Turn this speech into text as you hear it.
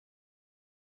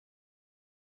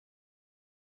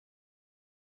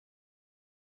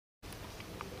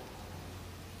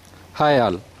Hi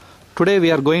all. Today we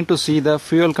are going to see the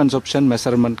fuel consumption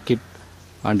measurement kit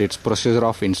and its procedure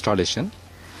of installation.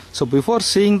 So before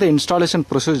seeing the installation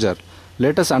procedure,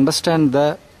 let us understand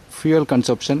the fuel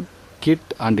consumption kit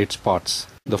and its parts.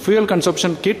 The fuel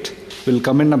consumption kit will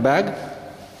come in a bag.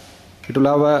 It will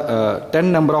have a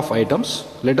 10 number of items.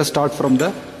 Let us start from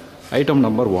the item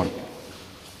number 1.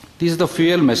 This is the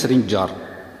fuel measuring jar,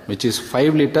 which is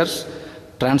 5 liters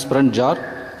transparent jar,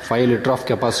 5 liter of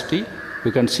capacity.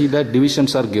 You can see that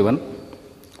divisions are given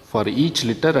for each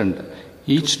liter and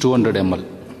each 200 ml.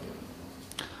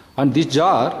 And this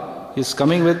jar is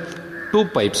coming with 2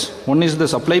 pipes. One is the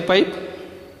supply pipe.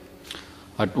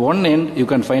 At one end you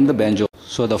can find the banjo.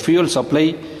 So the fuel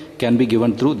supply can be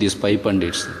given through this pipe and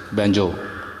its banjo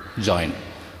joint.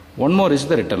 One more is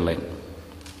the return line.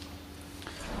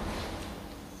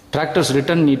 Tractor's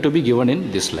return need to be given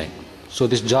in this line. So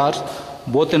this jar,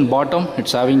 both in bottom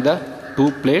it's having the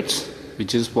 2 plates,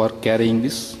 which is for carrying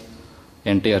this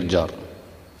entire jar.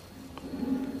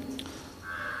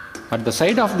 At the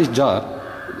side of this jar,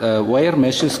 wire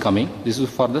mesh is coming. This is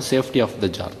for the safety of the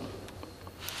jar.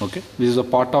 Okay, this is a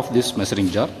part of this measuring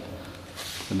jar.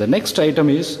 The next item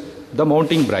is the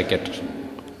mounting bracket.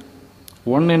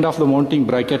 One end of the mounting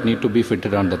bracket need to be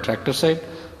fitted on the tractor side.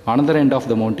 Another end of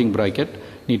the mounting bracket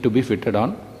need to be fitted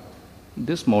on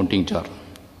this mounting jar.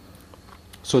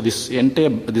 So this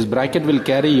bracket will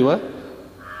carry your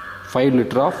 5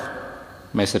 liter of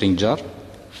measuring jar.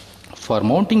 For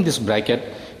mounting this bracket,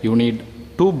 you need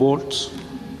 2 bolts.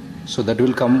 So that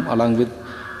will come along with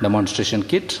demonstration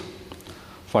kit.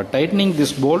 For tightening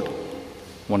this bolt,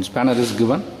 one spanner is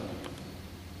given.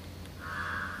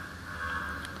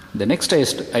 The next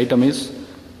item is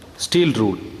steel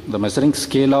rule, the measuring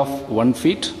scale of 1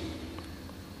 feet.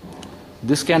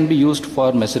 This can be used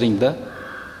for measuring the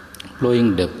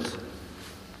flowing depth.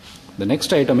 The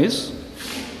next item is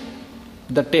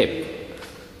the tape.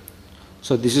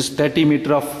 So this is 30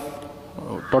 meter of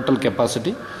total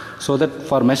capacity. So that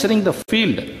for measuring the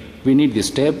field, we need this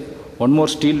tape. One more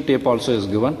steel tape also is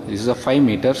given. This is a 5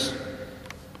 meters.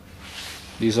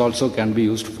 These also can be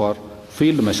used for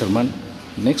field measurement.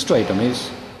 Next item is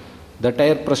the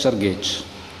tire pressure gauge.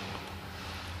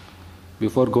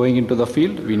 Before going into the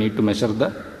field, we need to measure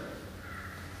the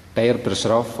tire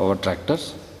pressure of our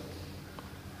tractors.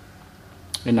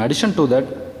 In addition to that,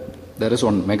 there is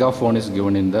one megaphone is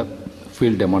given in the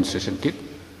field demonstration kit.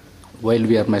 While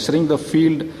we are measuring the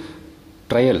field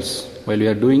trials, while we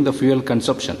are doing the fuel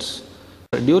consumptions,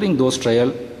 during those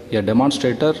trials, a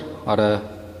demonstrator or a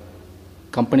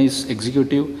company's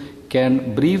executive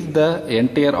can brief the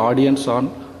entire audience on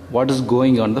what is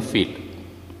going on the field.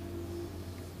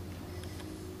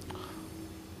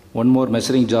 One more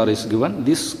measuring jar is given.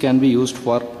 This can be used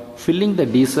for filling the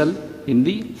diesel in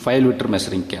the 5 liter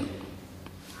measuring can.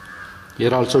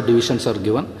 Here also divisions are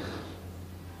given.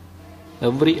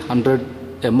 Every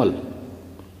 100 ml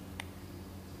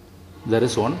there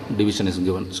is one division is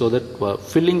given, so that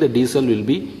filling the diesel will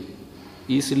be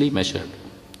easily measured.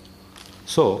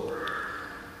 So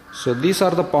these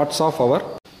are the parts of our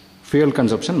fuel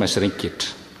consumption measuring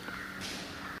kit.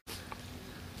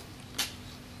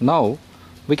 Now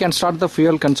we can start the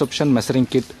fuel consumption measuring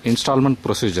kit installation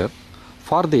procedure.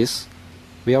 For this,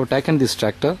 we have taken this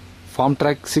tractor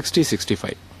Farmtrac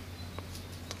 6065.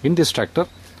 In this tractor,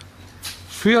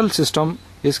 fuel system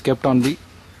is kept on the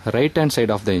right hand side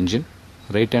of the engine,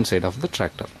 right hand side of the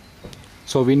tractor.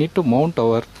 So we need to mount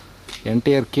our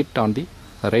entire kit on the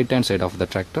right hand side of the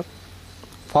tractor.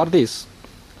 For this,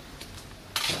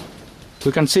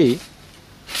 you can see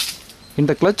in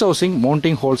the clutch housing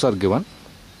mounting holes are given.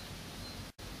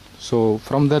 So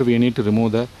from there we need to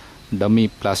remove the dummy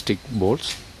plastic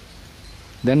bolts.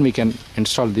 Then we can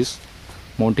install this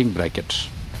mounting bracket.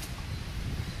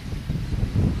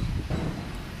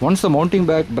 Once the mounting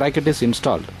bracket is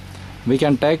installed, we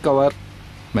can take our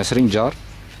measuring jar.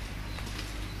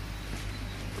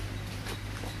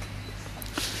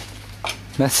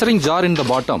 Measuring jar in the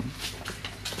bottom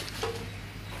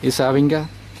is having a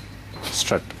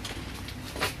strut.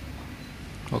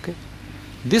 Okay.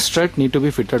 This strut need to be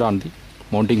fitted on the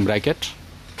mounting bracket.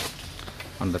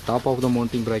 On the top of the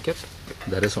mounting bracket,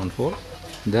 there is one hole.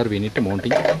 There we need to mount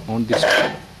this.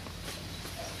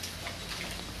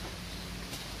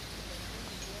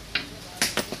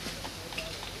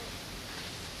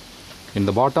 In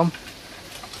the bottom,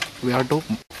 we have to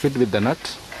fit with the nut,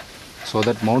 so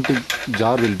that mounting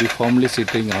jar will be firmly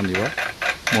sitting on your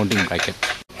mounting bracket.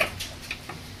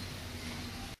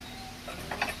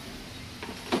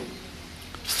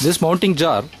 This mounting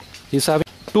jar is having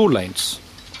 2 lines.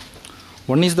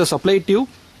 One is the supply tube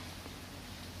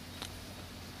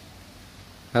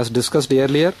As discussed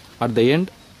earlier, at the end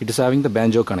it is having the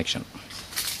banjo connection.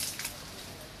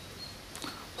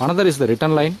 Another is the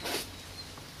return line.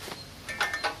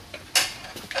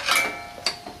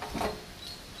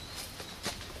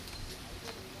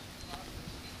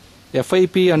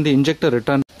 FIP and the injector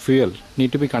return fuel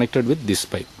need to be connected with this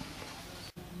pipe.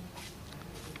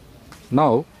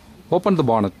 Now open the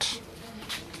bonnet.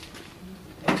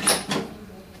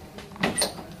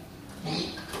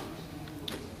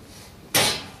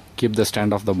 Keep the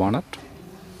stand of the bonnet.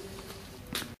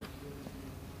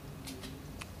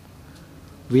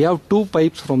 We have two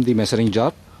pipes from the measuring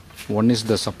jar. One is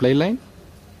the supply line,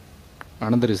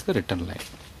 another is the return line.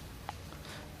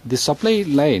 The supply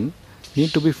line need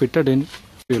to be fitted in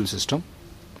fuel system,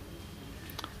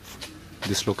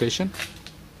 this location,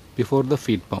 before the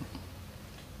feed pump.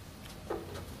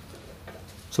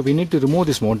 So we need to remove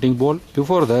this mounting bolt.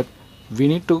 Before that, we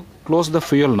need to close the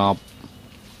fuel knob.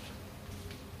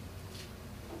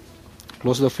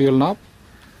 Close the fuel knob,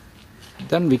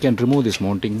 then we can remove this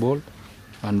mounting bolt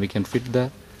and we can fit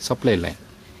the supply line.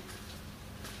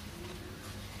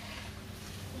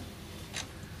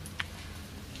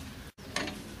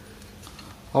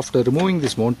 After removing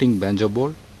this mounting banjo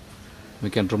bolt, we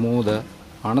can remove the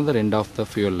another end of the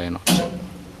fuel line also,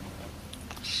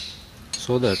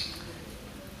 so that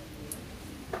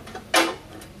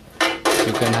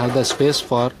you can have the space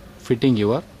for fitting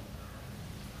your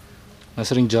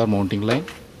measuring jar mounting line.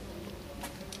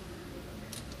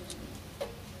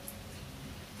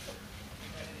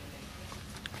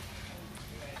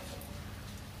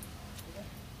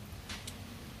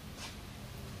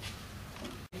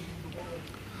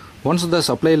 Once the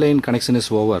supply line connection is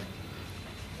over,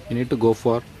 you need to go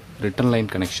for return line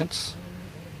connections.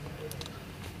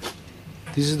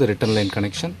 This is the return line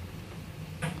connection,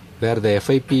 where the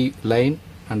FIP line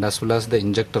and as well as the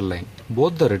injector line,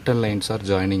 both the return lines are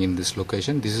joining in this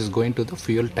location. This is going to the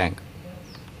fuel tank.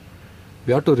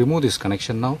 We have to remove this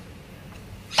connection now.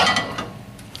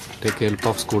 Take help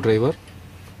of screwdriver.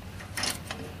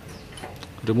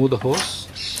 Remove the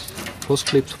hose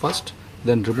clips first,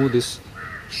 then remove this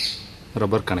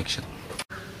rubber connection.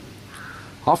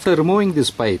 After removing this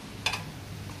pipe,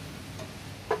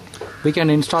 we can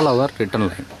install our return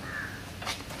line.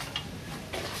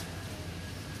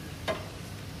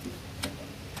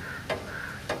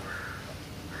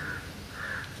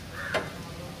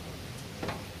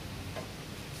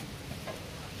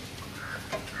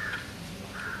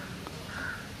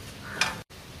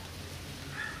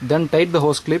 Then tight the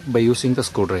hose clip by using the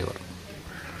screwdriver.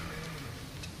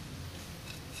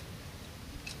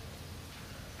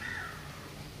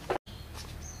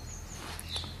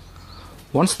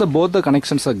 Once both the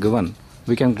connections are given,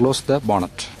 we can close the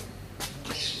bonnet.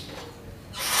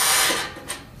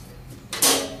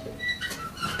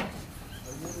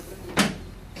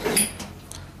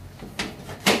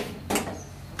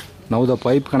 Now the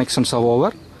pipe connections are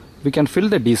over, we can fill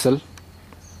the diesel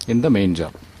in the main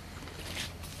jar.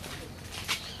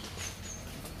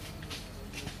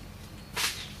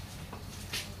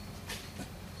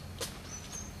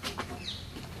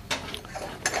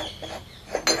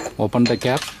 Open the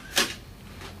cap.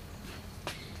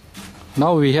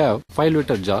 Now we have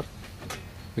 5-liter jar.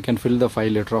 We can fill the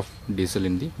 5 liter of diesel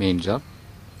in the main jar.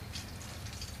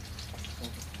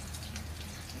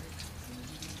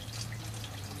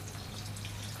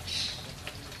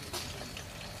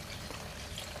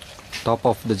 Top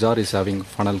of the jar is having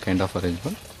funnel kind of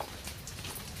arrangement.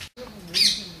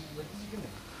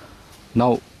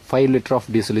 Now 5 liter of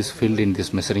diesel is filled in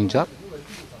this measuring jar.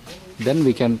 Then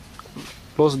we can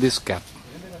close this cap.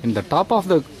 In the top of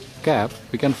the cap,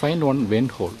 we can find one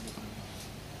vent hole.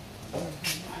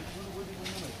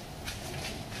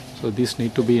 So this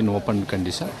need to be in open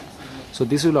condition. So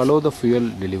this will allow the fuel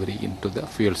delivery into the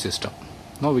fuel system.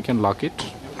 Now we can lock it.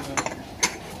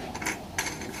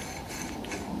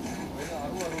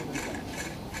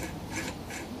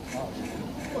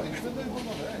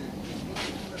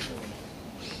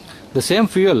 The same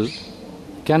fuel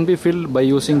can be filled by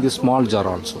using this small jar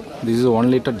also. This is a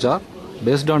 1 liter jar.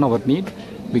 Based on our need,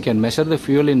 we can measure the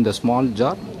fuel in the small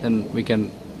jar, then we can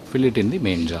fill it in the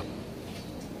main jar.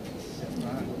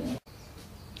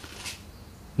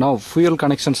 Now fuel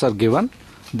connections are given.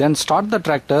 Then start the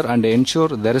tractor and ensure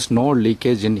there is no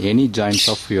leakage in any joints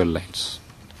of fuel lines.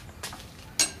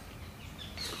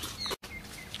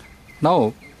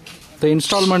 Now the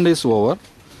installment is over.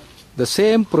 The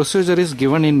same procedure is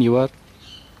given in your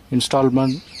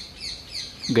installment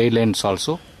guidelines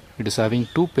also. It is having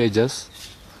 2 pages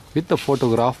with the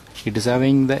photograph. It is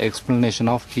having the explanation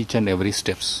of each and every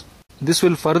steps. This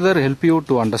will further help you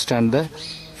to understand the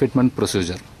fitment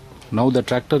procedure. Now the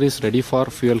tractor is ready for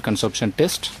fuel consumption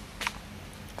test.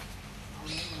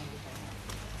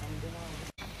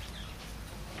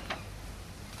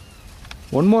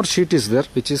 One more sheet is there,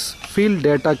 which is field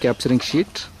data capturing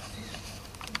sheet.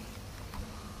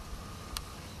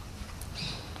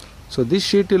 So this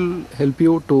sheet will help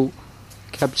you to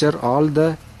capture all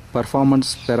the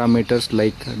performance parameters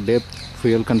like depth,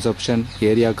 fuel consumption,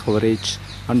 area coverage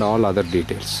and all other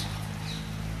details.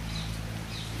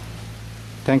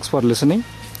 Thanks for listening.